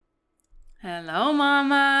Hello,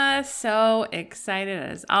 Mama. So excited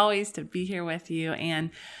as always to be here with you. And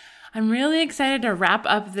I'm really excited to wrap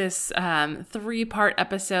up this 3-part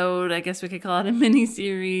episode. I guess we could call it a mini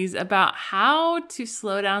series about how to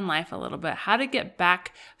slow down life a little bit, how to get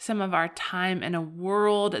back some of our time in a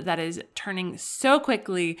world that is turning so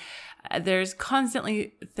quickly. There's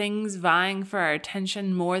constantly things vying for our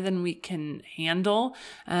attention more than we can handle,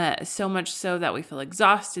 so much so that we feel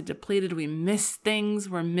exhausted, depleted, we miss things,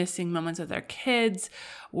 we're missing moments with our kids,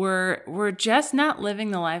 we're just not living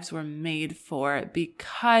the lives we're made for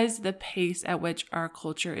because the pace at which our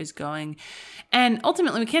culture is going. And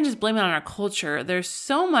ultimately, we can't just blame it on our culture. There's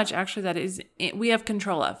so much actually that we have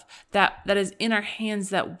control of, that is in our hands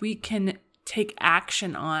that we can take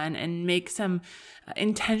action on and make some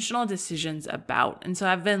intentional decisions about. And so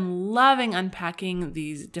I've been loving unpacking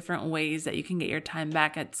these different ways that you can get your time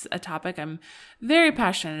back. It's a topic I'm very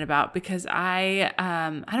passionate about because I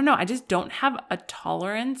don't know, I just don't have a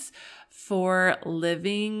tolerance for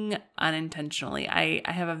living unintentionally. I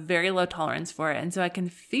have a very low tolerance for it. And so I can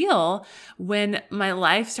feel when my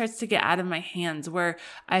life starts to get out of my hands, where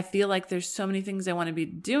I feel like there's so many things I want to be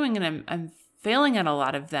doing and I'm failing at a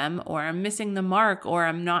lot of them, or I'm missing the mark, or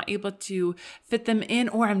I'm not able to fit them in,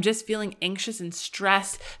 or I'm just feeling anxious and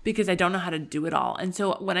stressed because I don't know how to do it all. And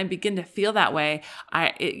so when I begin to feel that way,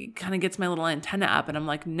 it kind of gets my little antenna up and I'm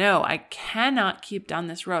like, no, I cannot keep down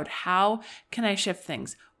this road. How can I shift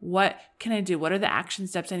things? What can I do? What are the action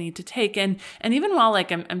steps I need to take? And even while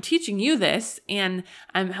I'm teaching you this and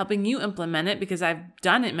I'm helping you implement it because I've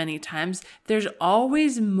done it many times, there's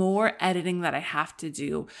always more editing that I have to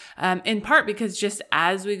do. In part because just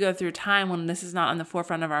as we go through time, when this is not on the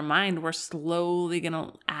forefront of our mind, we're slowly going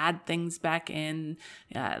to add things back in,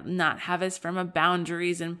 not have as firm of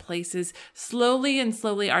boundaries in places.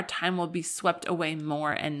 Slowly our time will be swept away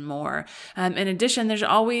more and more. In addition, there's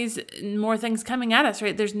always more things coming at us,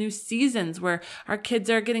 right? There's new seasons where our kids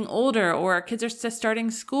are getting older, or our kids are just starting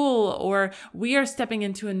school, or we are stepping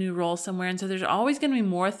into a new role somewhere. And so there's always going to be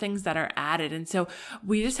more things that are added. And so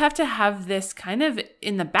we just have to have this kind of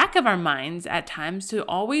in the back of our minds at times to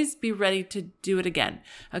always be ready to do it again.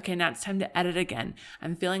 Okay, now it's time to edit again.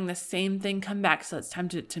 I'm feeling the same thing come back. So it's time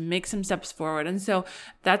to make some steps forward. And so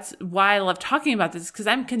that's why I love talking about this, because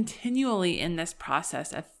I'm continually in this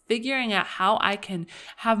process of figuring out how I can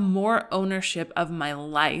have more ownership of my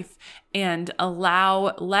life and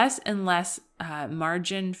allow less and less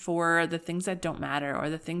margin for the things that don't matter or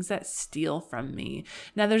the things that steal from me.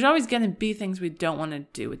 Now, there's always going to be things we don't want to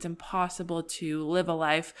do. It's impossible to live a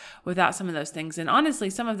life without some of those things. And honestly,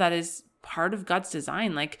 some of that is part of God's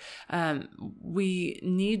design. We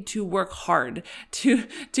need to work hard to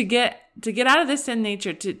get out of this sin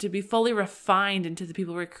nature, to be fully refined into the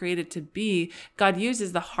people we're created to be. God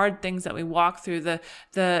uses the hard things that we walk through,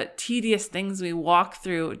 the tedious things we walk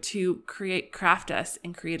through to craft us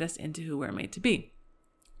and create us into who we're made to be.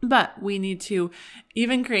 But we need to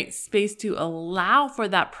even create space to allow for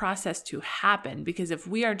that process to happen, because if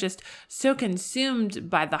we are just so consumed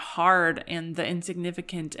by the hard and the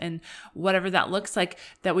insignificant and whatever that looks like,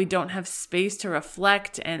 that we don't have space to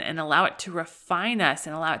reflect and allow it to refine us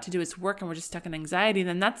and allow it to do its work, and we're just stuck in anxiety,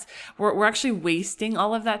 then we're actually wasting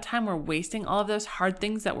all of that time. We're wasting all of those hard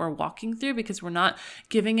things that we're walking through because we're not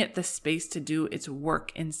giving it the space to do its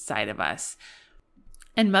work inside of us.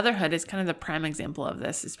 And motherhood is kind of the prime example of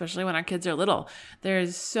this, especially when our kids are little.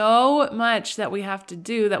 There's so much that we have to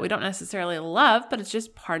do that we don't necessarily love, but it's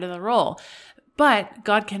just part of the role. But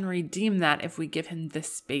God can redeem that if we give him the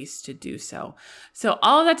space to do so. So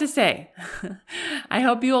all of that to say, I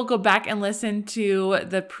hope you will go back and listen to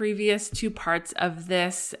the previous 2 parts of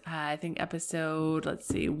this. I think episode,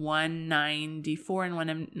 194 and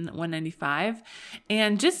 195.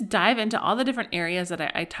 And just dive into all the different areas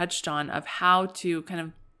that I touched on of how to kind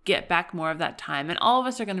of get back more of that time. And all of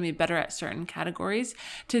us are going to be better at certain categories.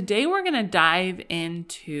 Today, we're going to dive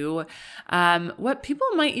into what people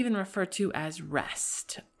might even refer to as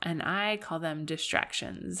rest. And I call them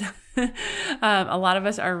distractions. A lot of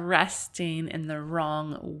us are resting in the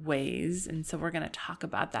wrong ways. And so we're going to talk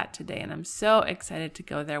about that today. And I'm so excited to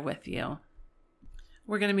go there with you.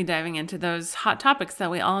 We're going to be diving into those hot topics that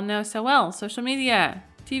we all know so well: social media,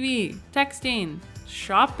 TV, texting,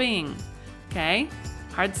 shopping. Okay?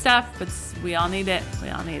 Hard stuff, but we all need it. We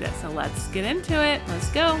all need it. So let's get into it.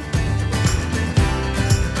 Let's go.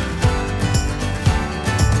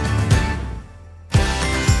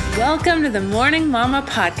 Welcome to the Morning Mama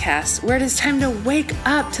podcast, where it is time to wake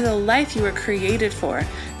up to the life you were created for.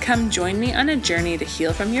 Come join me on a journey to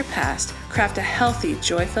heal from your past, craft a healthy,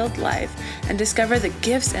 joy-filled life, and discover the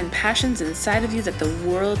gifts and passions inside of you that the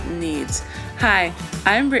world needs. Hi,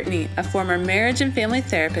 I'm Brittany, a former marriage and family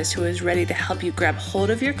therapist who is ready to help you grab hold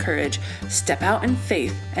of your courage, step out in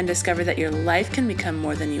faith, and discover that your life can become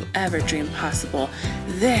more than you ever dreamed possible.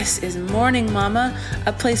 This is Morning Mama,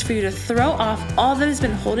 a place for you to throw off all that has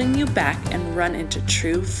been holding you back and run into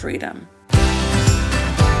true freedom.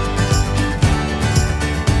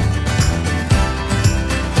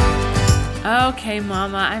 Okay,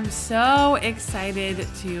 Mama, I'm so excited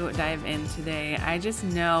to dive in today. I just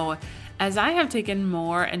know as I have taken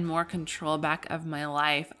more and more control back of my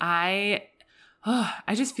life, I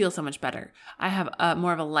just feel so much better. I have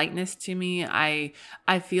more of a lightness to me. I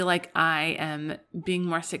feel like I am being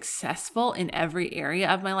more successful in every area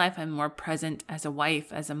of my life. I'm more present as a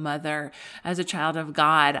wife, as a mother, as a child of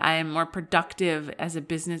God. I am more productive as a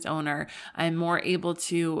business owner. I'm more able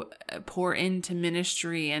to pour into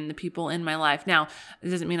ministry and the people in my life. Now, it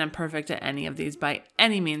doesn't mean I'm perfect at any of these by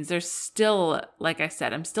any means. There's still, like I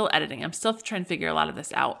said, I'm still editing. I'm still trying to figure a lot of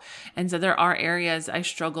this out. And so there are areas I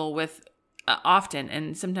struggle with often,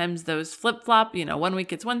 and sometimes those flip-flop, one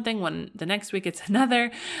week it's one thing, the next week it's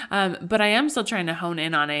another, but I am still trying to hone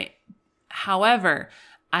in on it. However,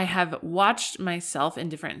 I have watched myself in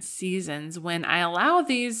different seasons when I allow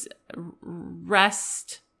these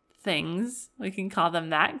rest things, we can call them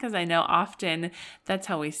that, because I know often that's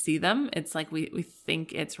how we see them. It's like we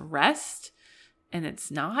think it's rest, and it's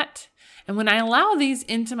not. And when I allow these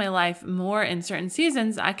into my life more in certain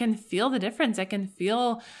seasons, I can feel the difference. I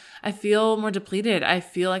feel more depleted. I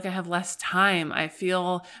feel like I have less time. I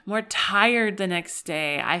feel more tired the next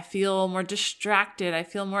day. I feel more distracted. I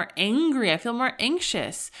feel more angry. I feel more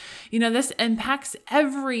anxious. This impacts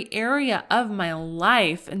every area of my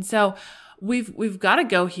life. And so we've got to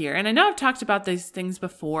go here. And I know I've talked about these things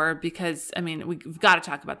before because, we've got to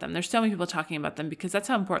talk about them. There's so many people talking about them because that's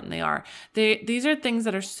how important they are. These are things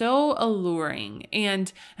that are so alluring.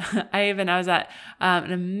 And I was at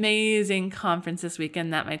an amazing conference this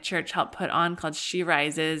weekend that my church helped put on called She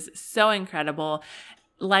Rises. So incredible.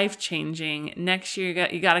 Life-changing. Next year,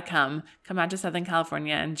 you got to come out to Southern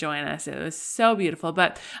California and join us. It was so beautiful.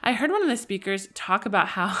 But I heard one of the speakers talk about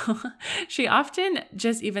how she often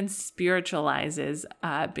just even spiritualizes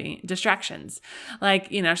being distractions. Like,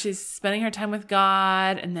 she's spending her time with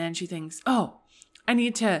God, and then she thinks, I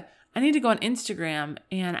need to go on Instagram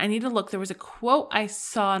and I need to look. There was a quote I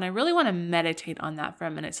saw and I really want to meditate on that for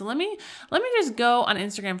a minute. So let me just go on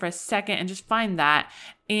Instagram for a second and just find that.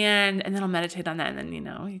 And then I'll meditate on that. And then,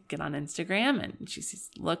 you get on Instagram and she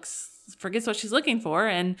forgets what she's looking for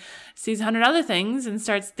and sees 100 other things and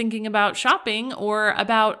starts thinking about shopping or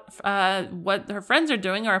about what her friends are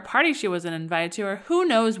doing or a party she wasn't invited to or who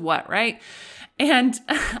knows what, right? And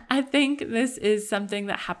I think this is something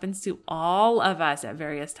that happens to all of us at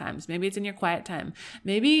various times. Maybe it's in your quiet time.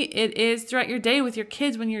 Maybe it is throughout your day with your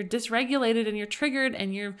kids when you're dysregulated and you're triggered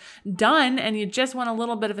and you're done and you just want a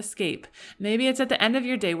little bit of escape. Maybe it's at the end of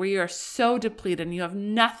your day where you are so depleted and you have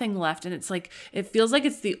nothing left and it feels like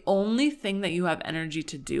it's the only thing that you have energy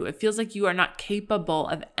to do. It feels like you are not capable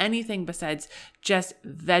of anything besides just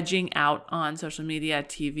vegging out on social media,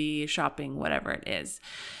 TV, shopping, whatever it is.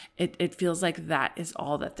 It feels like that is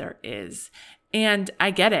all that there is. And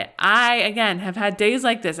I get it. I, again, have had days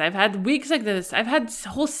like this. I've had weeks like this. I've had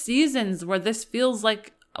whole seasons where this feels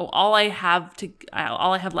like all I have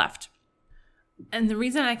left. And the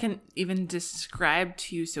reason I can even describe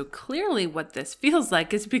to you so clearly what this feels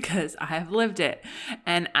like is because I have lived it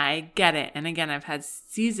and I get it. And again, I've had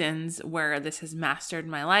seasons where this has mastered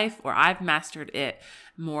my life or I've mastered it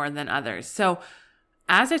more than others. So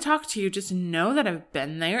as I talk to you, just know that I've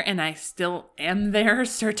been there and I still am there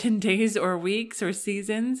certain days or weeks or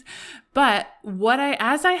seasons. But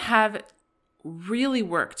as I have really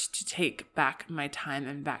worked to take back my time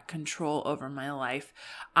and back control over my life,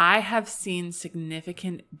 I have seen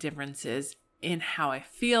significant differences in how I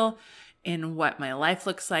feel, in what my life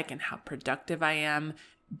looks like, and how productive I am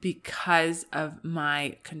because of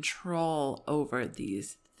my control over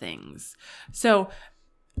these things. So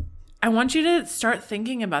I want you to start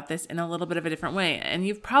thinking about this in a little bit of a different way. And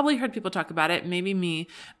you've probably heard people talk about it, maybe me,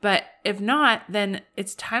 but if not, then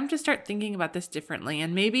it's time to start thinking about this differently.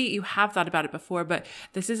 And maybe you have thought about it before, but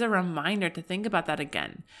this is a reminder to think about that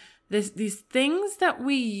again. These things that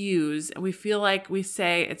we use, we feel like we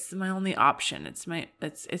say it's my only option. It's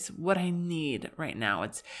what I need right now.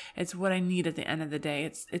 It's what I need at the end of the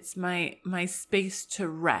day. It's my space to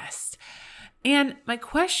rest. And my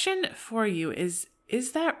question for you is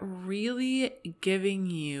that really giving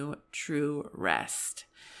you true rest?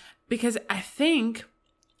 Because I think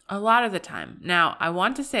A lot of the time. Now, I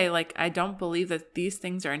want to say, like, I don't believe that these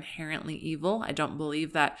things are inherently evil. I don't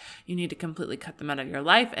believe that you need to completely cut them out of your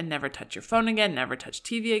life and never touch your phone again, never touch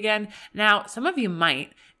TV again. Now, some of you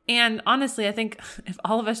might. And honestly, I think if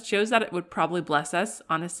all of us chose that, it would probably bless us.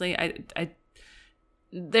 Honestly,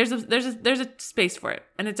 there's a space for it,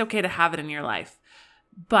 and it's okay to have it in your life.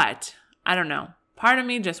 But I don't know. Part of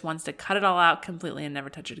me just wants to cut it all out completely and never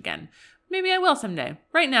touch it again. Maybe I will someday.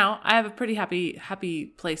 Right now, I have a pretty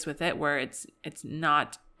happy place with it where it's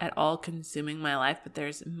not at all consuming my life, but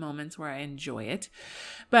there's moments where I enjoy it.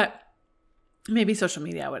 But maybe social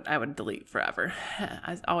media I would delete forever.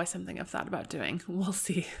 It's always something I've thought about doing. We'll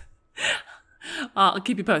see. I'll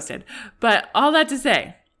keep you posted. But all that to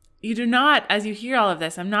say, you do not, as you hear all of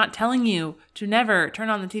this, I'm not telling you to never turn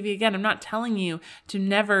on the TV again. I'm not telling you to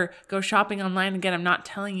never go shopping online again. I'm not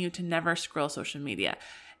telling you to never scroll social media.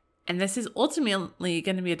 And this is ultimately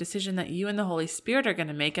going to be a decision that you and the Holy Spirit are going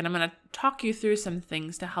to make. And I'm going to talk you through some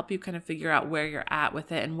things to help you kind of figure out where you're at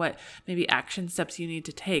with it and what maybe action steps you need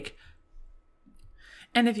to take.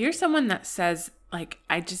 And if you're someone that says, like,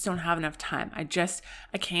 I just don't have enough time. I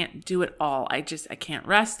can't do it all. I can't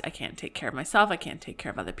rest. I can't take care of myself. I can't take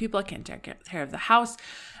care of other people. I can't take care of the house.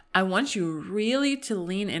 I want you really to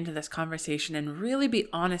lean into this conversation and really be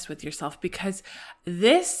honest with yourself, because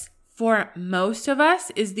this, for most of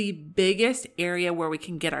us, is the biggest area where we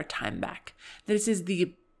can get our time back. This is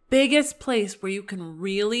the biggest place where you can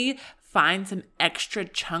really find some extra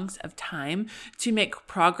chunks of time to make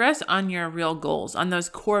progress on your real goals, on those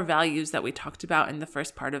core values that we talked about in the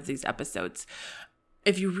first part of these episodes.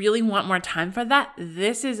 If you really want more time for that,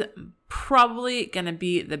 this is probably going to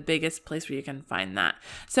be the biggest place where you can find that.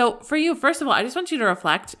 So for you, first of all, I just want you to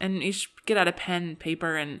reflect, and you should get out a pen and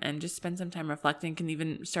paper and just spend some time reflecting. You can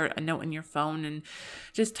even start a note in your phone and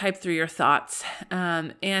just type through your thoughts.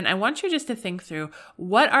 And I want you just to think through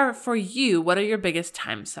what are your biggest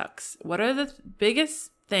time sucks? What are the biggest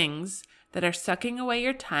things that are sucking away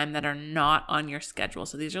your time that are not on your schedule?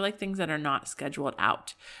 So these are like things that are not scheduled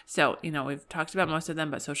out. So, we've talked about most of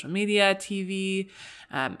them, but social media, TV,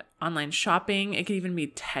 online shopping, it could even be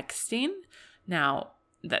texting. Now,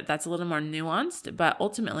 that's a little more nuanced, but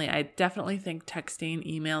ultimately, I definitely think texting,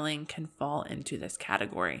 emailing can fall into this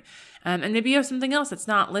category. And maybe you have something else that's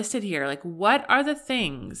not listed here. Like, what are the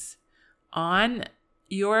things that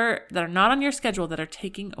are not on your schedule that are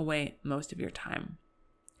taking away most of your time?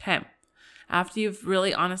 Okay. After you've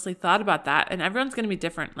really honestly thought about that, and everyone's going to be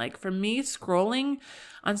different. Like for me, scrolling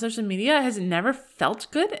on social media has never felt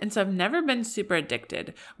good. And so I've never been super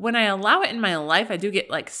addicted. When I allow it in my life, I do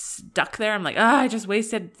get like stuck there. I'm like, I just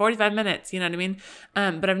wasted 45 minutes. You know what I mean?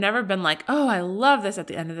 But I've never been like, I love this at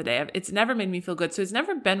the end of the day. It's never made me feel good. So it's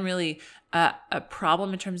never been really a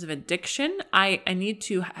problem in terms of addiction. I need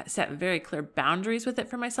to set very clear boundaries with it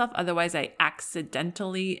for myself. Otherwise I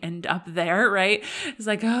accidentally end up there, right? It's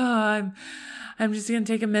like, I'm just going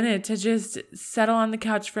to take a minute to just settle on the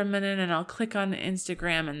couch for a minute, and I'll click on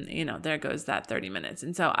Instagram, and there goes that 30 minutes.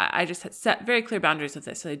 And so I just set very clear boundaries with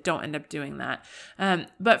it so I don't end up doing that.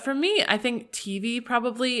 But for me, I think TV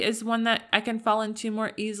probably is one that I can fall into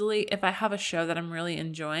more easily. If I have a show that I'm really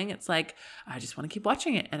enjoying, it's like, I just want to keep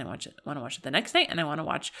watching it, and I want to watch it the next night, and I want to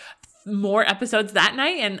watch more episodes that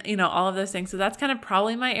night, and all of those things. So that's kind of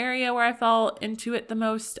probably my area where I fall into it the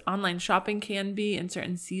most. Online shopping can be in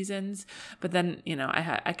certain seasons, but then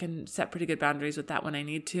I can set pretty good boundaries with that when I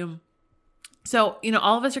need to. So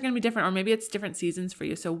all of us are going to be different, or maybe it's different seasons for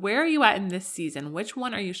you. So where are you at in this season? Which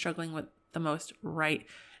one are you struggling with the most right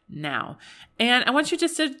now? And I want you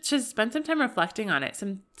just to spend some time reflecting on it.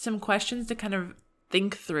 Some questions to kind of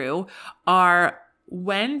think through are,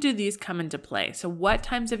 when do these come into play? So what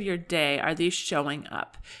times of your day are these showing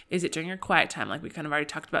up? Is it during your quiet time? Like we kind of already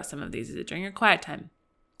talked about some of these. Is it during your quiet time?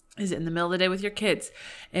 Is it in the middle of the day with your kids?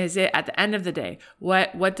 Is it at the end of the day?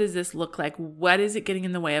 What does this look like? What is it getting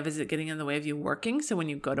in the way of? Is it getting in the way of you working? So when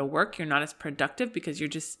you go to work, you're not as productive because you're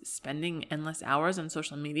just spending endless hours on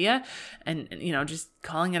social media and just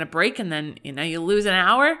calling it a break, and then you lose an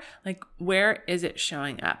hour. Like, where is it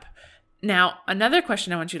showing up? Now, another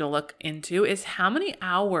question I want you to look into is, how many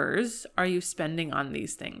hours are you spending on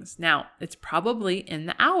these things? Now, it's probably in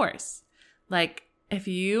the hours. Like,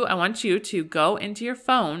 I want you to go into your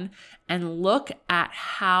phone and look at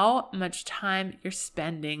how much time you're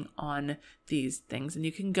spending on these things. And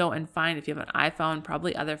you can go and find, if you have an iPhone,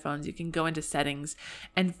 probably other phones, you can go into settings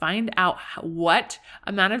and find out what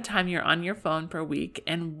amount of time you're on your phone per week,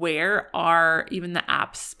 and where are even the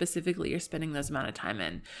apps specifically you're spending those amount of time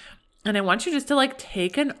in. And I want you just to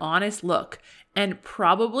take an honest look. And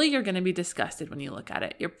probably you're going to be disgusted when you look at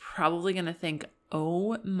it. You're probably going to think,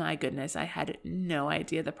 oh my goodness, I had no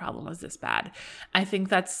idea the problem was this bad. I think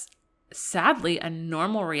that's sadly a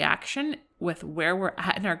normal reaction with where we're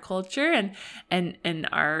at in our culture and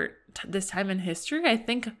our this time in history. I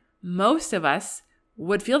think most of us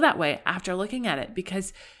would feel that way after looking at it,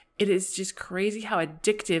 because it is just crazy how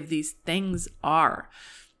addictive these things are.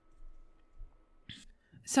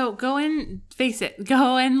 So go and face it.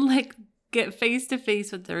 Go and get face to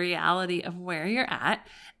face with the reality of where you're at,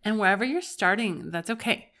 and wherever you're starting, that's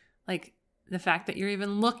okay. The fact that you're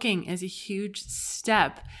even looking is a huge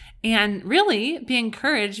step, and really be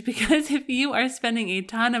encouraged, because if you are spending a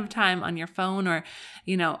ton of time on your phone, or,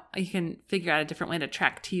 you can figure out a different way to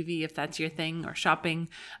track TV if that's your thing, or shopping.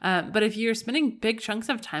 But if you're spending big chunks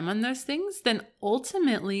of time on those things, then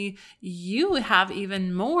ultimately you have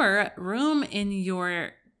even more room in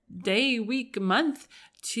your day, week, month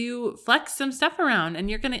to flex some stuff around, and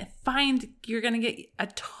you're going to get a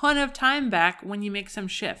ton of time back when you make some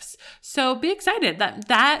shifts. So be excited that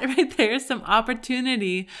right there is some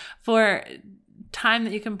opportunity for time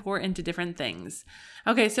that you can pour into different things.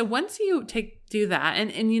 Okay, so once you do that,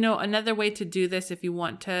 and another way to do this, if you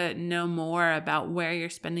want to know more about where you're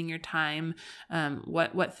spending your time,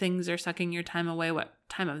 what things are sucking your time away, what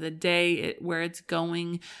time of the day, where it's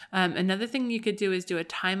going. Another thing you could do is do a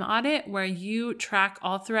time audit, where you track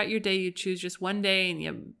all throughout your day. You choose just one day and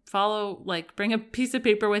you follow, bring a piece of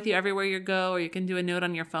paper with you everywhere you go, or you can do a note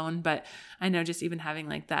on your phone. But I know just even having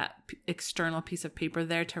that external piece of paper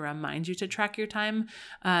there to remind you to track your time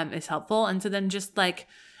is helpful. And so then just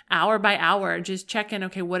hour by hour, just check in.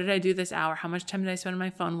 Okay, what did I do this hour? How much time did I spend on my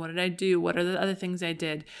phone? What did I do? What are the other things I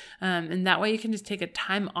did? And that way you can just take a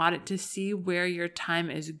time audit to see where your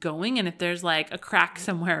time is going. And if there's a crack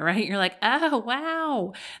somewhere, right? You're oh,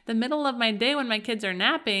 wow, the middle of my day when my kids are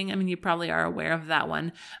napping. I mean, you probably are aware of that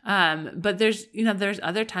one. But there's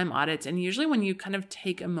other time audits. And usually when you kind of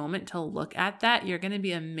take a moment to look at that, you're going to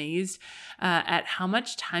be amazed at how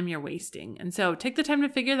much time you're wasting. And so take the time to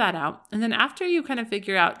figure that out. And then after you kind of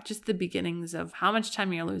figure out just the beginnings of how much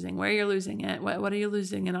time you're losing, where you're losing it, what are you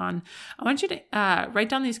losing it on, I want you to write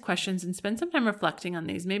down these questions and spend some time reflecting on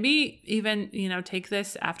these. Maybe even, take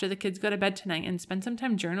this after the kids go to bed tonight and spend some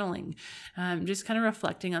time journaling, just kind of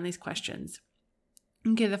reflecting on these questions.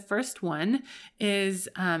 Okay, the first one is,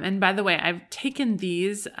 and by the way, I've taken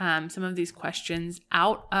some of these questions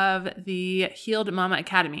out of the Healed Mama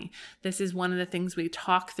Academy. This is one of the things we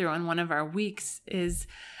talk through on one of our weeks is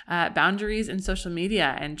boundaries in social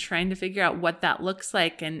media, and trying to figure out what that looks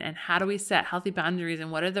like, and how do we set healthy boundaries,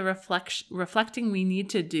 and what are the reflecting we need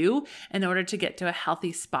to do in order to get to a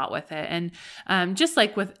healthy spot with it. And just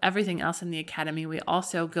like with everything else in the Academy, we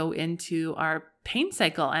also go into our pain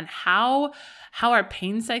cycle, and how our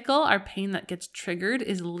pain cycle, our pain that gets triggered,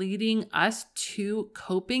 is leading us to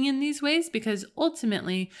coping in these ways, because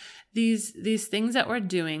ultimately these things that we're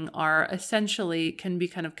doing are essentially can be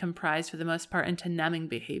kind of comprised for the most part into numbing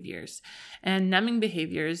behaviors. And numbing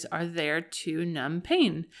behaviors are there to numb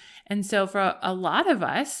pain. And so for a lot of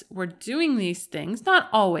us, we're doing these things, not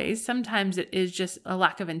always. Sometimes it is just a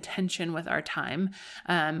lack of intention with our time,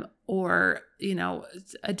 or,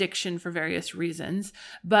 addiction for various reasons.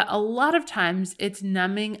 But a lot of times it's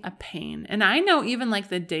numbing a pain. And I know even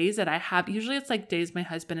the days that I have, usually it's days my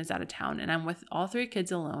husband is out of town and I'm with all three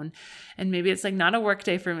kids alone. And maybe it's not a work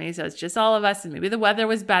day for me. So it's just all of us. And maybe the weather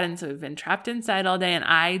was bad. And so we've been trapped inside all day. And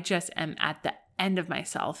I just am at the end of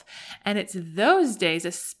myself. And it's those days,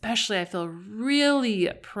 especially, I feel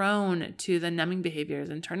really prone to the numbing behaviors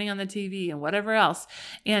and turning on the TV and whatever else.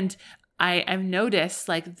 And I've noticed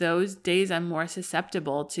those days I'm more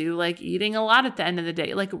susceptible to eating a lot at the end of the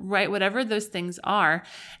day, right, whatever those things are.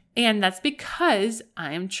 And that's because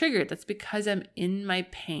I am triggered. That's because I'm in my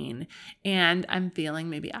pain and I'm feeling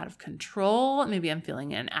maybe out of control. Maybe I'm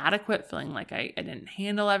feeling inadequate, feeling like I didn't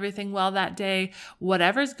handle everything well that day.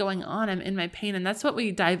 Whatever's going on, I'm in my pain. And that's what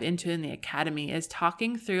we dive into in the Academy, is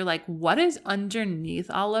talking through what is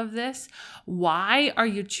underneath all of this? Why are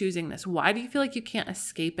you choosing this? Why do you feel like you can't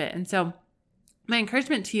escape it? And so my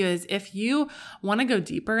encouragement to you is, if you want to go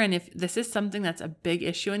deeper, and if this is something that's a big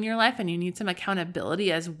issue in your life and you need some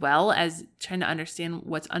accountability as well as trying to understand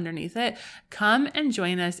what's underneath it, come and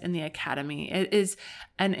join us in the Academy. It is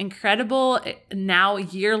an incredible, now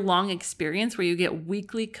year-long experience where you get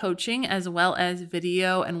weekly coaching as well as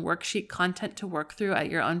video and worksheet content to work through at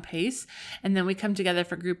your own pace. And then we come together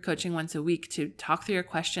for group coaching once a week to talk through your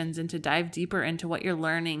questions and to dive deeper into what you're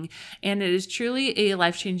learning. And it is truly a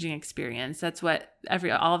life-changing experience. That's what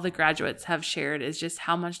what all of the graduates have shared is just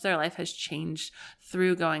how much their life has changed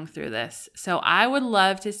through going through this. So I would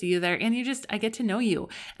love to see you there. And I get to know you,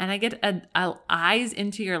 and I get eyes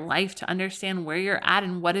into your life to understand where you're at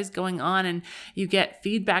and what is going on. And you get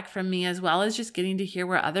feedback from me, as well as just getting to hear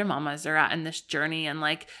where other mamas are at in this journey. And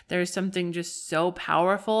like, there's something just so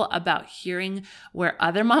powerful about hearing where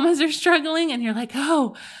other mamas are struggling. And you're like,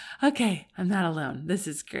 oh, okay, I'm not alone. This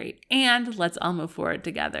is great. And let's all move forward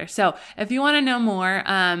together. So if you want to know more,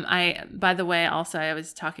 by the way, also, I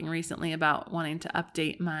was talking recently about wanting to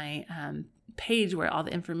update my page where all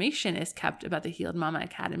the information is kept about the Healed Mama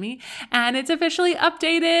Academy, and it's officially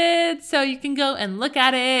updated. So you can go and look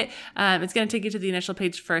at it. It's going to take you to the initial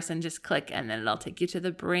page first and just click, and then it'll take you to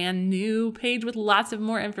the brand new page with lots of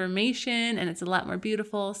more information, and it's a lot more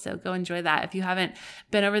beautiful. So go enjoy that. If you haven't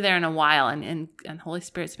been over there in a while and Holy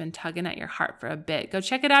Spirit's been tugging at your heart for a bit, go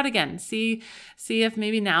check it out again. See if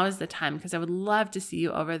maybe now is the time, because I would love to see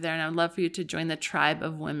you over there, and I would love for you to join the tribe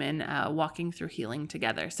of women walking through healing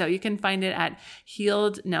together. So you can find it at not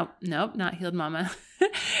Healed Mama.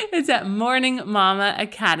 It's at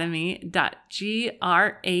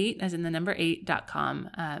morningmamaacademy.gr8, as in the number 8.com.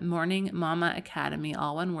 Morning Mama Academy,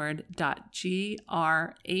 all one word,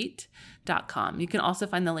 .gr8.com. You can also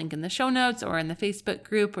find the link in the show notes or in the Facebook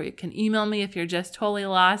group, or you can email me if you're just totally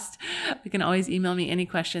lost. You can always email me any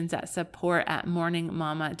questions at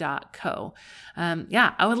support@morningmama.co.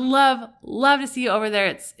 I would love to see you over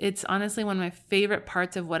there. It's honestly one of my favorite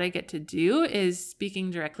parts of what I get to do is speaking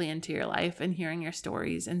directly into your life and hearing your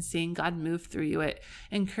stories and seeing God move through you. It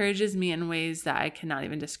encourages me in ways that I cannot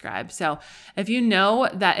even describe. So if you know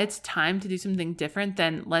that it's time to do something different,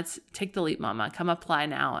 then let's take the leap, Mama. Come apply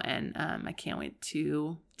now. And I can't wait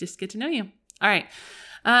to just get to know you. All right.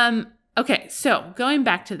 Okay. So going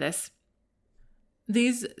back to this,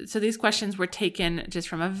 these questions were taken just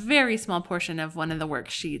from a very small portion of one of the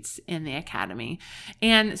worksheets in the Academy.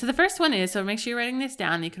 And so the first one is, so make sure you're writing this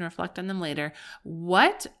down. You can reflect on them later.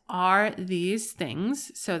 What are these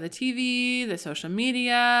things? So the TV, the social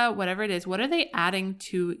media, whatever it is, what are they adding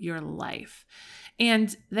to your life?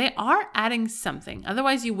 And they are adding something.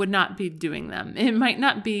 Otherwise, you would not be doing them. It might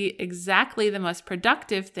not be exactly the most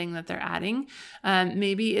productive thing that they're adding.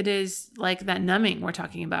 Maybe it is like that numbing we're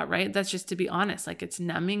talking about, right? That's just to be honest. Like, it's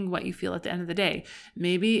numbing what you feel at the end of the day.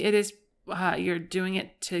 Maybe it is you're doing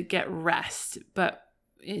it to get rest, but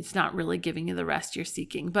it's not really giving you the rest you're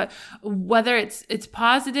seeking. But whether it's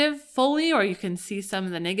positive fully, or you can see some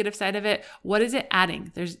of the negative side of it, what is it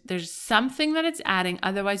adding? There's something that it's adding,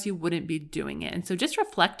 otherwise you wouldn't be doing it. And so just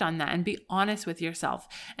reflect on that and be honest with yourself.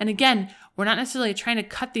 And again, we're not necessarily trying to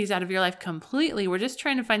cut these out of your life completely. We're just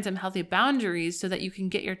trying to find some healthy boundaries so that you can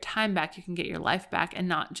get your time back, you can get your life back, and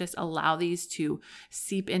not just allow these to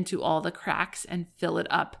seep into all the cracks and fill it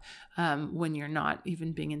up when you're not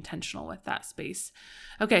even being intentional with that space.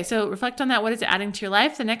 Okay, so reflect on that. What is it adding to your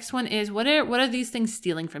life? The next one is, what are these things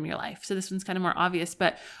stealing from your life? So this one's kind of more obvious,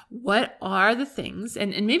 but what are the things?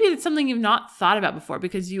 And maybe it's something you've not thought about before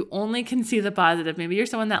because you only can see the positive. Maybe you're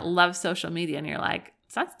someone that loves social media and you're like,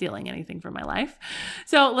 it's not stealing anything from my life.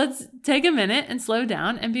 So let's take a minute and slow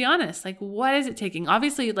down and be honest. Like, what is it taking?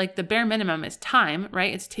 Obviously, like the bare minimum is time,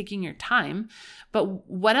 right? It's taking your time. But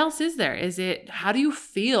what else is there? How do you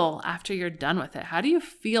feel after you're done with it? How do you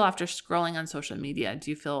feel after scrolling on social media?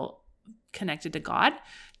 Do you feel connected to God?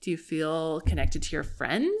 Do you feel connected to your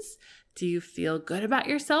friends? Do you feel good about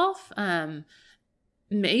yourself?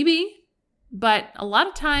 Maybe. But a lot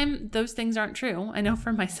of time, those things aren't true. I know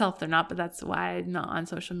for myself they're not, but that's why I'm not on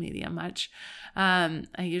social media much. I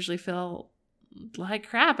usually feel like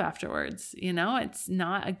crap afterwards. It's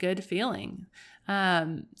not a good feeling.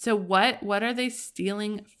 So what are they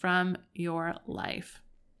stealing from your life?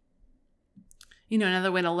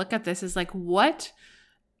 Another way to look at this is like, what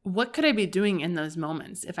could I be doing in those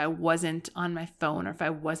moments if I wasn't on my phone or if I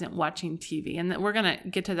wasn't watching TV? And we're going to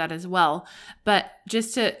get to that as well. But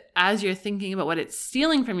just as you're thinking about what it's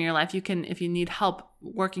stealing from your life, you can, if you need help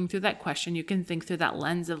working through that question, you can think through that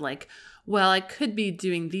lens of like, well, I could be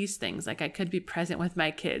doing these things. Like I could be present with my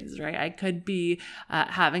kids, right? I could be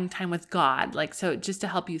having time with God. Like, so just to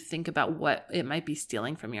help you think about what it might be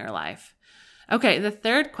stealing from your life. Okay, the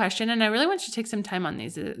third question, and I really want you to take some time on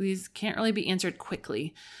these. These can't really be answered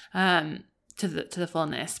quickly to the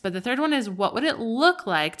fullness. But the third one is, what would it look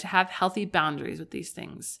like to have healthy boundaries with these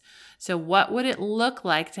things? So what would it look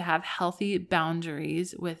like to have healthy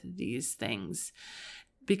boundaries with these things?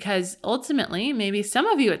 Because ultimately, maybe some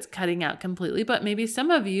of you it's cutting out completely, but maybe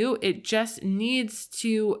some of you it just needs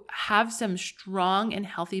to have some strong and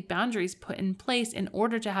healthy boundaries put in place in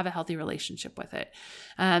order to have a healthy relationship with it.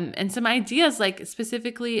 And some ideas, like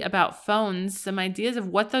specifically about phones, some ideas of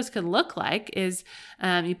what those could look like is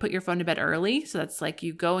you put your phone to bed early. So that's like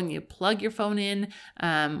you go and you plug your phone in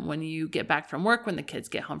when you get back from work, when the kids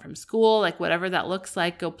get home from school, like whatever that looks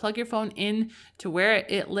like, go plug your phone in to where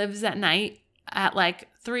it lives at night at like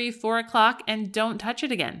 3-4 o'clock and don't touch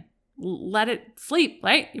it again. Let it sleep,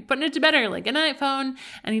 right? You're putting it to bed early, good night phone,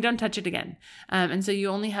 and you don't touch it again. And so you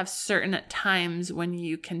only have certain times when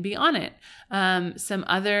you can be on it. Some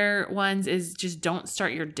other ones is just don't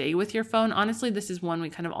start your day with your phone. Honestly, this is one we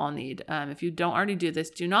kind of all need. If you don't already do this,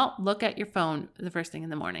 do not look at your phone the first thing in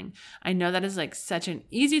the morning. I know that is like such an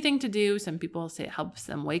easy thing to do. Some people say it helps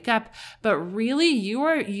them wake up, but really you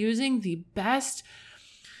are using the best,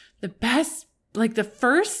 like the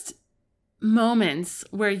first moments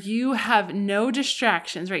where you have no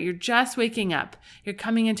distractions, right? You're just waking up. You're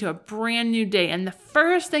coming into a brand new day. And the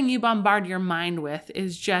first thing you bombard your mind with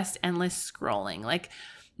is just endless scrolling. Like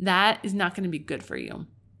that is not going to be good for you.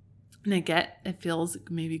 And I get it feels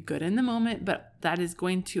maybe good in the moment, but that is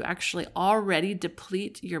going to actually already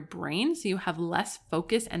deplete your brain. So you have less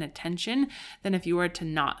focus and attention than if you were to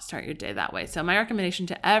not start your day that way. So my recommendation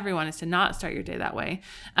to everyone is to not start your day that way.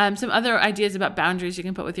 Some other ideas about boundaries you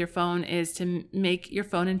can put with your phone is to make your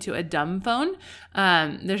phone into a dumb phone.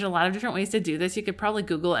 There's a lot of different ways to do this. You could probably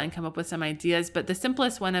Google and come up with some ideas, but the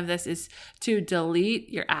simplest one of this is to delete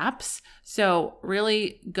your apps. So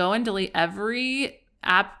really go and delete every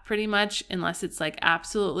app pretty much, unless it's like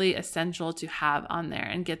absolutely essential to have on there,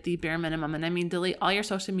 and get the bare minimum. And I mean, delete all your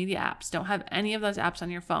social media apps. Don't have any of those apps on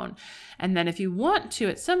your phone. And then if you want to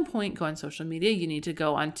at some point go on social media, you need to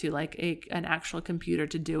go onto like an actual computer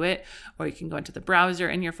to do it, or you can go into the browser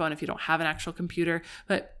in your phone if you don't have an actual computer.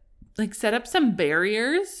 But like set up some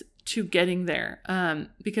barriers to getting there.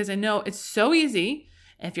 Because I know it's so easy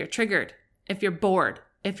if you're triggered, if you're bored,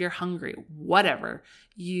 if you're hungry, whatever,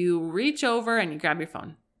 you reach over and you grab your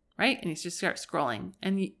phone, right? And you just start scrolling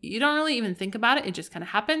and you don't really even think about it. It just kind of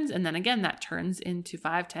happens. And then again, that turns into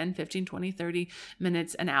 5, 10, 15, 20, 30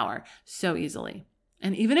 minutes, an hour so easily.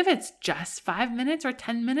 And even if it's just 5 minutes or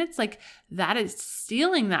 10 minutes, like that is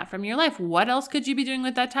stealing that from your life. What else could you be doing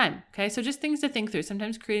with that time? Okay. So just things to think through.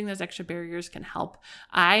 Sometimes creating those extra barriers can help.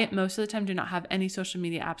 I, most of the time, do not have any social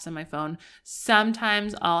media apps on my phone.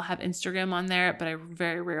 Sometimes I'll have Instagram on there, but I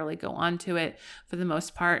very rarely go onto it for the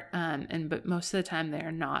most part. But most of the time they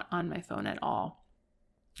are not on my phone at all.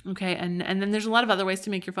 Okay. And then there's a lot of other ways to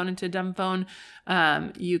make your phone into a dumb phone.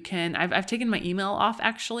 I've taken my email off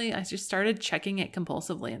actually. I just started checking it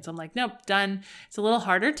compulsively. And so I'm like, nope, done. It's a little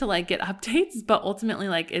harder to like get updates, but ultimately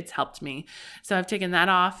like it's helped me. So I've taken that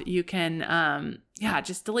off. You can,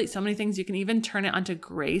 just delete so many things. You can even turn it onto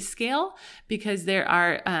grayscale because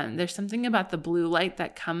there's something about the blue light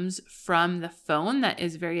that comes from the phone that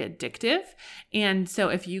is very addictive. And so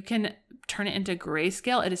if you can turn it into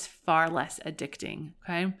grayscale, it is far less addicting.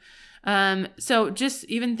 Okay. So just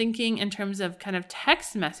even thinking in terms of kind of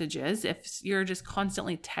text messages, if you're just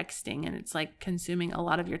constantly texting and it's like consuming a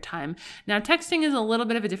lot of your time. Now, texting is a little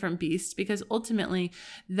bit of a different beast because ultimately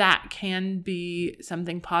that can be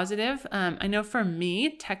something positive. I know for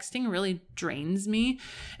me, texting really drains me.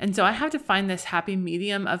 And so I have to find this happy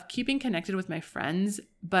medium of keeping connected with my friends,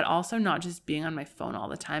 but also not just being on my phone all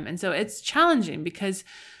the time. And so it's challenging because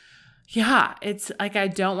it's like I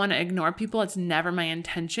don't want to ignore people. It's never my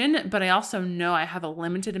intention, but I also know I have a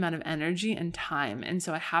limited amount of energy and time. And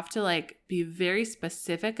so I have to like be very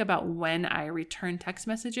specific about when I return text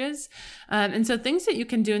messages. And so things that you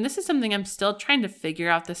can do, and this is something I'm still trying to figure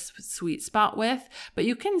out the sweet spot with, but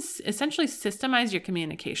you can essentially systemize your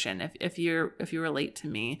communication if you relate to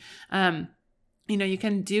me. You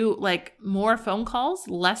can do like more phone calls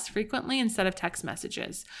less frequently instead of text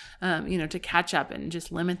messages, to catch up and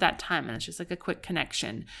just limit that time. And it's just like a quick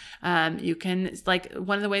connection. You can, like,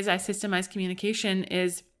 one of the ways I systemize communication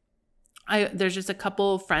is there's just a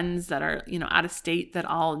couple friends that are, out of state that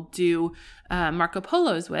I'll do Marco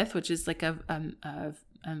Polos with, which is like a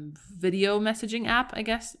video messaging app, I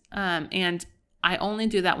guess. And I only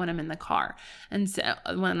do that when I'm in the car. And so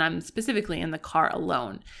when I'm specifically in the car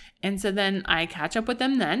alone. And so then I catch up with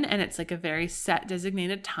them then, and it's like a very set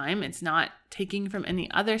designated time. It's not taking from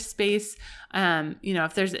any other space.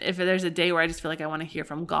 If there's a day where I just feel like I want to hear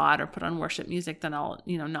from God or put on worship music, then I'll,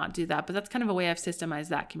 not do that. But that's kind of a way I've systemized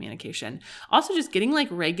that communication. Also just getting like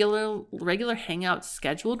regular hangouts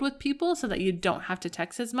scheduled with people so that you don't have to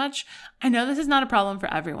text as much. I know this is not a problem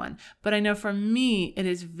for everyone, but I know for me, it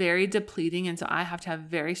is very depleting. And so I have to have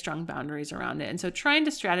very strong boundaries around it. And so trying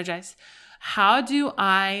to strategize, how do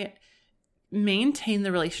I maintain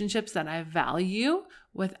the relationships that I value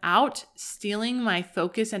without stealing my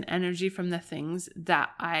focus and energy from the things that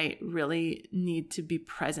I really need to be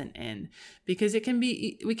present in? Because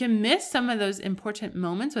we can miss some of those important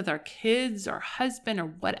moments with our kids or husband or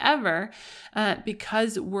whatever,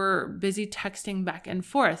 because we're busy texting back and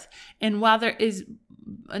forth. And while there is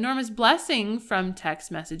enormous blessing from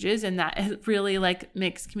text messages, and that it really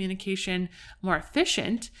makes communication more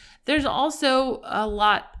efficient, there's also a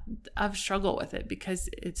lot of struggle with it because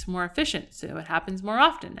it's more efficient. So it happens more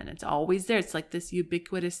often and it's always there. It's like this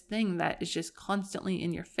ubiquitous thing that is just constantly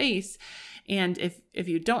in your face. And if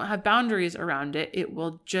you don't have boundaries around it, it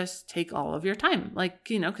will just take all of your time.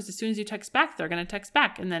 Because as soon as you text back, they're going to text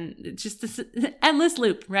back. And then it's just this endless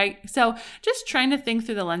loop, right? So just trying to think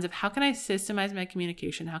through the lens of how can I systemize my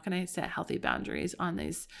communication? How can I set healthy boundaries on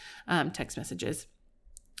these text messages?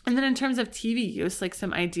 And then in terms of TV use,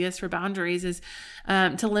 some ideas for boundaries is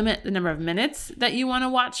to limit the number of minutes that you want to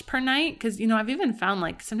watch per night. Because, I've even found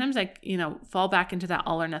sometimes I fall back into that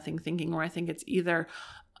all or nothing thinking where I think it's either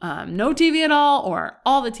no TV at all or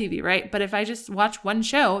all the TV, right? But if I just watch one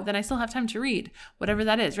show, then I still have time to read, whatever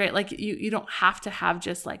that is, right? You don't have to have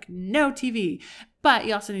just no TV, but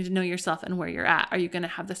you also need to know yourself and where you're at. Are you going to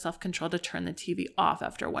have the self-control to turn the TV off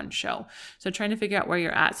after one show? So trying to figure out where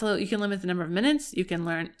you're at. So you can limit the number of minutes. You can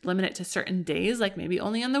limit it to certain days, maybe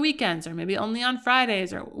only on the weekends or maybe only on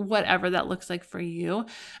Fridays or whatever that looks like for you.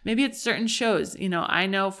 Maybe it's certain shows. I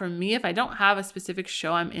know for me, if I don't have a specific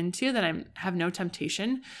show I'm into, then I have no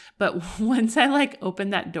temptation. But once I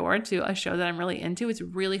open that door to a show that I'm really into, it's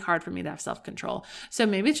really hard for me to have self-control. So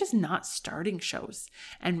maybe it's just not starting shows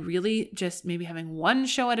and really just maybe having one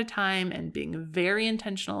show at a time and being very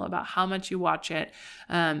intentional about how much you watch it.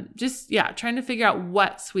 Trying to figure out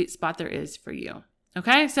what sweet spot there is for you.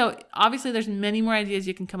 Okay. So obviously there's many more ideas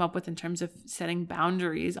you can come up with in terms of setting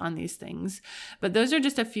boundaries on these things, but those are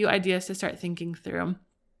just a few ideas to start thinking through.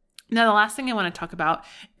 Now, the last thing I want to talk about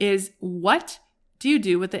is what do you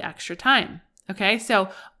do with the extra time? Okay. So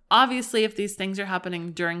obviously, if these things are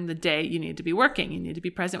happening during the day, you need to be working. You need to be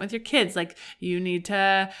present with your kids. You need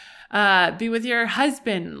to be with your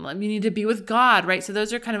husband. You need to be with God, right? So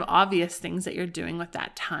those are kind of obvious things that you're doing with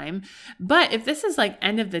that time. But if this is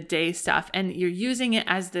end of the day stuff and you're using it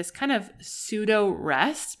as this kind of pseudo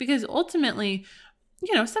rest, because ultimately,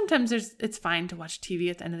 sometimes it's fine to watch TV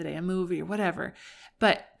at the end of the day, a movie or whatever.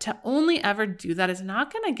 But to only ever do that is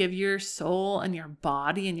not going to give your soul and your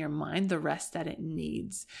body and your mind the rest that it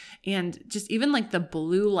needs. And just even the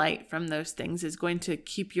blue light from those things is going to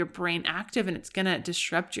keep your brain active and it's going to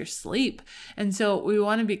disrupt your sleep. And so we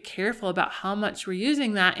want to be careful about how much we're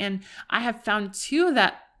using that. And I have found too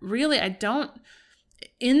that really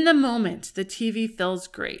in the moment, the TV feels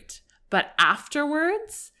great, but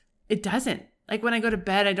afterwards it doesn't. When I go to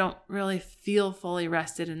bed, I don't really feel fully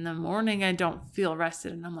rested. In the morning, I don't feel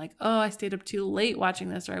rested. And I'm oh, I stayed up too late watching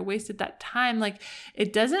this, or I wasted that time.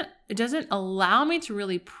 It doesn't allow me to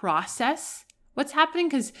really process what's happening.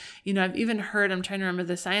 Cause I've even heard, I'm trying to remember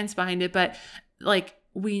the science behind it, but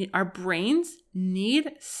our brains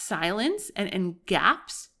need silence and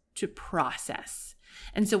gaps to process.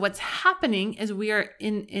 And so what's happening is we are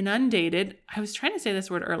inundated. I was trying to say this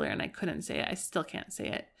word earlier and I couldn't say it. I still can't say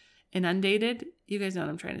it. Inundated. You guys know what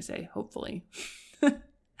I'm trying to say, hopefully.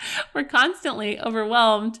 We're constantly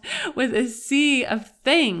overwhelmed with a sea of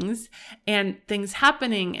things and things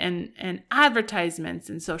happening and advertisements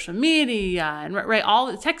and social media and all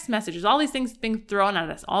the text messages, all these things being thrown at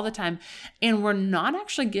us all the time. And we're not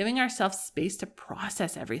actually giving ourselves space to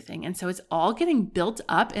process everything. And so it's all getting built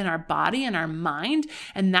up in our body and our mind.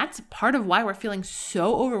 And that's part of why we're feeling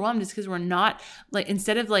so overwhelmed, is because we're not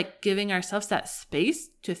instead of giving ourselves that space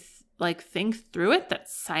to think through it, that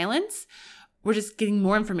silence, we're just getting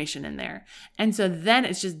more information in there. And so then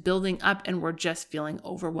it's just building up and we're just feeling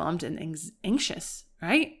overwhelmed and anxious,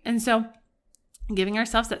 right? And so giving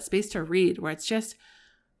ourselves that space to read where it's just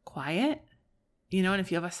quiet, and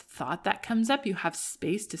if you have a thought that comes up, you have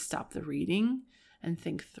space to stop the reading and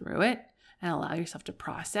think through it and allow yourself to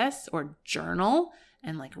process or journal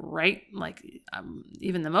and write,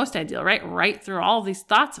 even the most ideal, right? Write through all these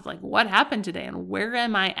thoughts of what happened today and where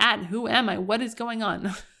am I at and who am I? What is going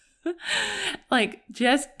on? Like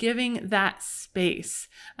just giving that space.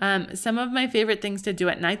 Some of my favorite things to do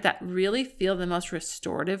at night that really feel the most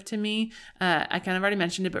restorative to me, I kind of already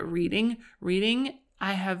mentioned it, but reading,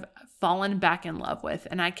 I have fallen back in love with,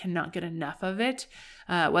 and I cannot get enough of it.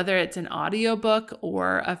 Whether it's an audiobook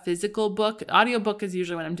or a physical book. Audiobook is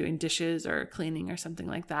usually when I'm doing dishes or cleaning or something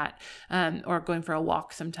like that, or going for a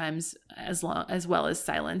walk sometimes, as well as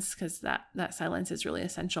silence, because that silence is really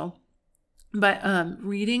essential. But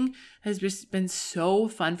reading has just been so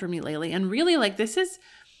fun for me lately, and really, like, this is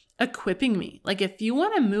equipping me. Like, if you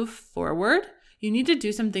want to move forward, you need to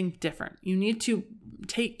do something different. You need to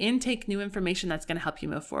take new information that's going to help you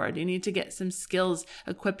move forward. You need to get some skills,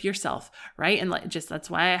 equip yourself, right? And that's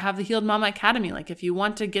why I have the Healed Mama Academy. Like, if you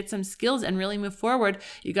want to get some skills and really move forward,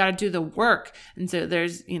 you got to do the work. And so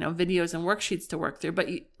there's, videos and worksheets to work through. But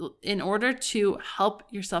in order to help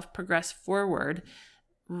yourself progress forward,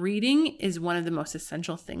 reading is one of the most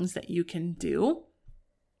essential things that you can do.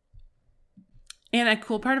 And a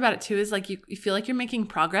cool part about it too is like you feel like you're making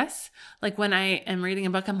progress. Like when I am reading a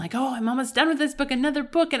book, I'm like, oh, I'm almost done with this book, another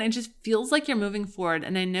book. And it just feels like you're moving forward.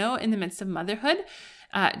 And I know in the midst of motherhood,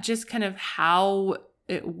 just kind of how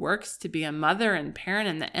it works to be a mother and parent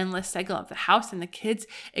and the endless cycle of the house and the kids,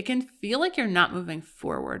 it can feel like you're not moving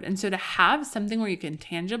forward. And so to have something where you can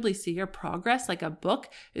tangibly see your progress, like a book,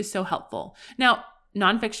 is so helpful. Now,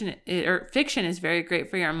 nonfiction or fiction is very great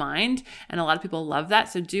for your mind, and a lot of people love that.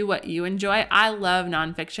 So do what you enjoy. I love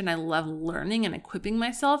nonfiction. I love learning and equipping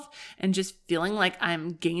myself and just feeling like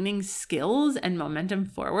I'm gaining skills and momentum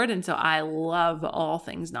forward. And so I love all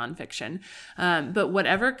things nonfiction. But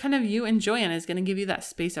whatever kind of you enjoy and is going to give you that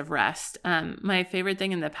space of rest. My favorite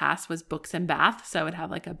thing in the past was books and bath. So I would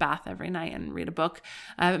have like a bath every night and read a book.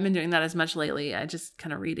 I haven't been doing that as much lately. I just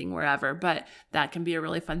kind of reading wherever, but that can be a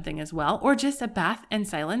really fun thing as well. Or just a bath and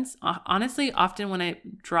silence. Honestly, often when I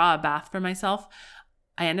draw a bath for myself,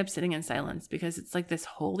 I end up sitting in silence because it's like this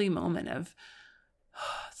holy moment of,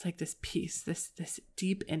 it's like this peace, this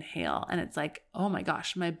deep inhale. And it's like, oh my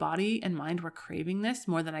gosh, my body and mind were craving this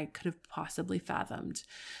more than I could have possibly fathomed.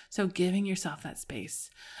 So giving yourself that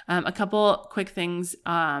space. A couple quick things,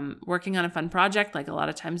 working on a fun project. Like a lot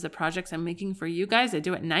of times the projects I'm making for you guys, I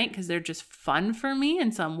do at night because they're just fun for me.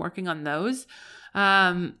 And so I'm working on those.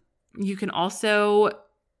 You can also,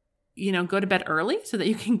 go to bed early so that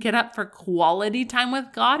you can get up for quality time with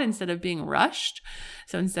God instead of being rushed.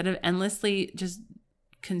 So instead of endlessly just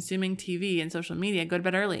consuming TV and social media, go to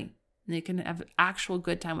bed early. And you can have actual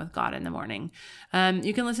good time with God in the morning.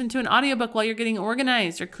 You can listen to an audiobook while you're getting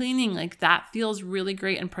organized or cleaning. Like that feels really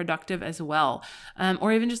great and productive as well.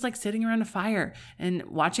 Or even just like sitting around a fire and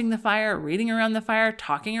watching the fire, reading around the fire,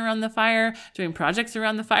 talking around the fire, doing projects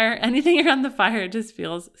around the fire, anything around the fire. It just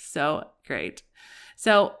feels so great.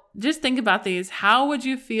 So just think about these. How would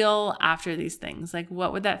you feel after these things? Like,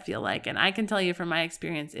 what would that feel like? And I can tell you from my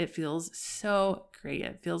experience, it feels so great.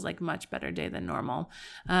 It feels like much better day than normal.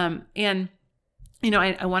 I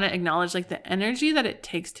want to acknowledge like the energy that it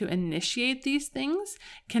takes to initiate these things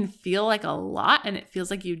can feel like a lot, and it feels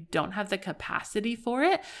like you don't have the capacity for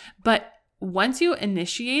it. But once you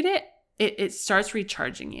initiate it, it starts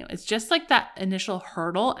recharging you. It's just like that initial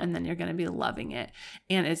hurdle, and then you're going to be loving it.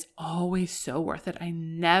 And it's always so worth it. I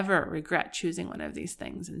never regret choosing one of these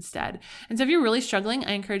things instead. And so if you're really struggling,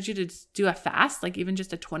 I encourage you to do a fast, like even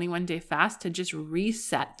just a 21-day fast, to just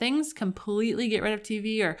reset things, completely get rid of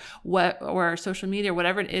TV or social media or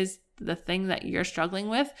whatever it is, the thing that you're struggling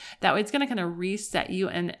with. That way it's going to kind of reset you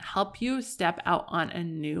and help you step out on a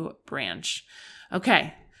new branch.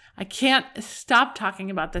 Okay. I can't stop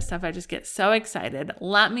talking about this stuff. I just get so excited.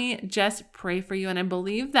 Let me just pray for you. And I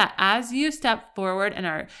believe that as you step forward and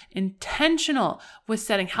are intentional with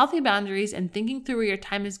setting healthy boundaries and thinking through where your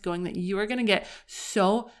time is going, that you are going to get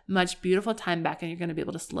so much beautiful time back, and you're going to be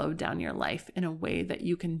able to slow down your life in a way that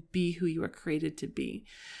you can be who you were created to be.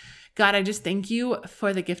 God, I just thank you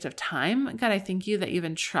for the gift of time. God, I thank you that you've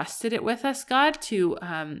entrusted it with us, God, to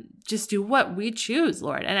just do what we choose,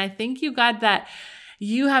 Lord. And I thank you, God, that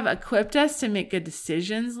you have equipped us to make good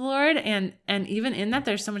decisions, Lord. And even in that,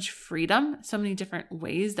 there's so much freedom, so many different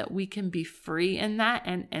ways that we can be free in that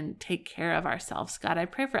and take care of ourselves. God, I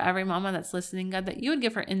pray for every mama that's listening, God, that you would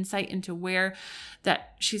give her insight into where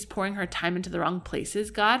that she's pouring her time into the wrong places,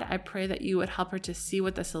 God. I pray that you would help her to see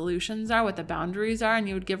what the solutions are, what the boundaries are, and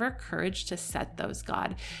you would give her courage to set those,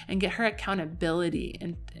 God, and get her accountability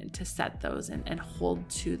and to set those and hold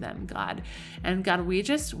to them, God. And God, we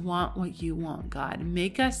just want what you want, God.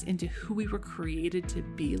 Make us into who we were created to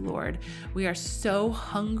be, Lord. We are so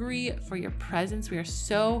hungry for your presence. We are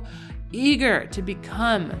so eager to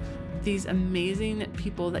become these amazing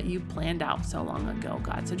people that you planned out so long ago,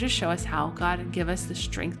 God. So just show us how, God, and give us the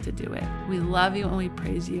strength to do it. We love you and we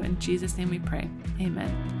praise you. In Jesus' name we pray.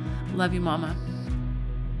 Amen. Love you, Mama.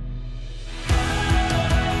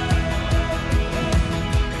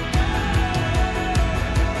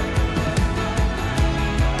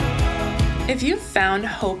 If you found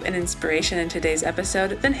hope and inspiration in today's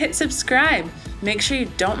episode, then hit subscribe. Make sure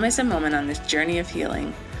you don't miss a moment on this journey of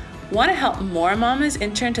healing. Want to help more mamas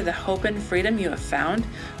enter into the hope and freedom you have found?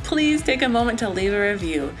 Please take a moment to leave a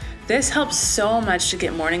review. This helps so much to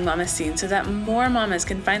get Morning Mama seen so that more mamas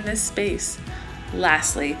can find this space.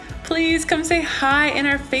 Lastly, please come say hi in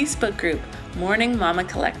our Facebook group, Morning Mama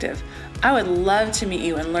Collective. I would love to meet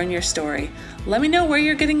you and learn your story. Let me know where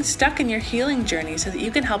you're getting stuck in your healing journey so that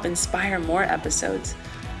you can help inspire more episodes.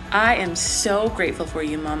 I am so grateful for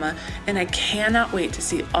you, Mama, and I cannot wait to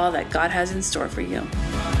see all that God has in store for you.